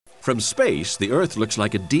From space, the Earth looks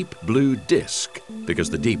like a deep blue disk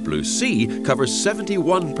because the deep blue sea covers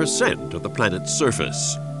 71% of the planet's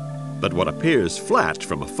surface. But what appears flat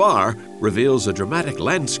from afar reveals a dramatic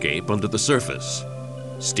landscape under the surface.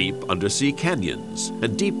 Steep undersea canyons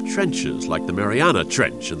and deep trenches like the Mariana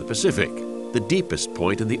Trench in the Pacific, the deepest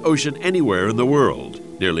point in the ocean anywhere in the world,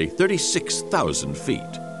 nearly 36,000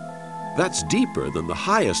 feet. That's deeper than the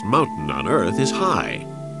highest mountain on Earth is high,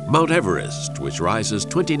 Mount Everest, which rises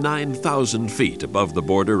 29,000 feet above the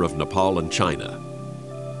border of Nepal and China.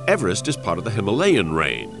 Everest is part of the Himalayan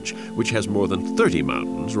range, which has more than 30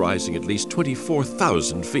 mountains rising at least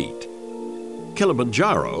 24,000 feet.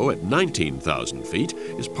 Kilimanjaro, at 19,000 feet,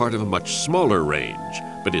 is part of a much smaller range,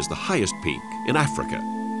 but is the highest peak in Africa.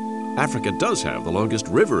 Africa does have the longest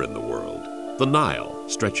river in the world, the Nile,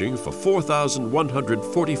 stretching for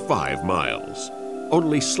 4,145 miles.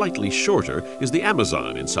 Only slightly shorter is the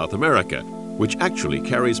Amazon in South America, which actually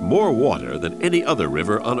carries more water than any other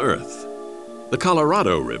river on Earth. The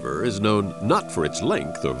Colorado River is known not for its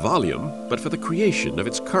length or volume, but for the creation of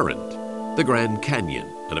its current, the Grand Canyon,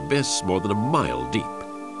 an abyss more than a mile deep.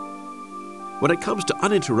 When it comes to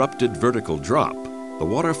uninterrupted vertical drop, the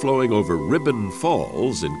water flowing over Ribbon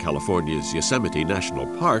Falls in California's Yosemite National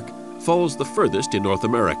Park falls the furthest in North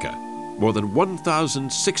America, more than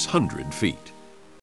 1,600 feet.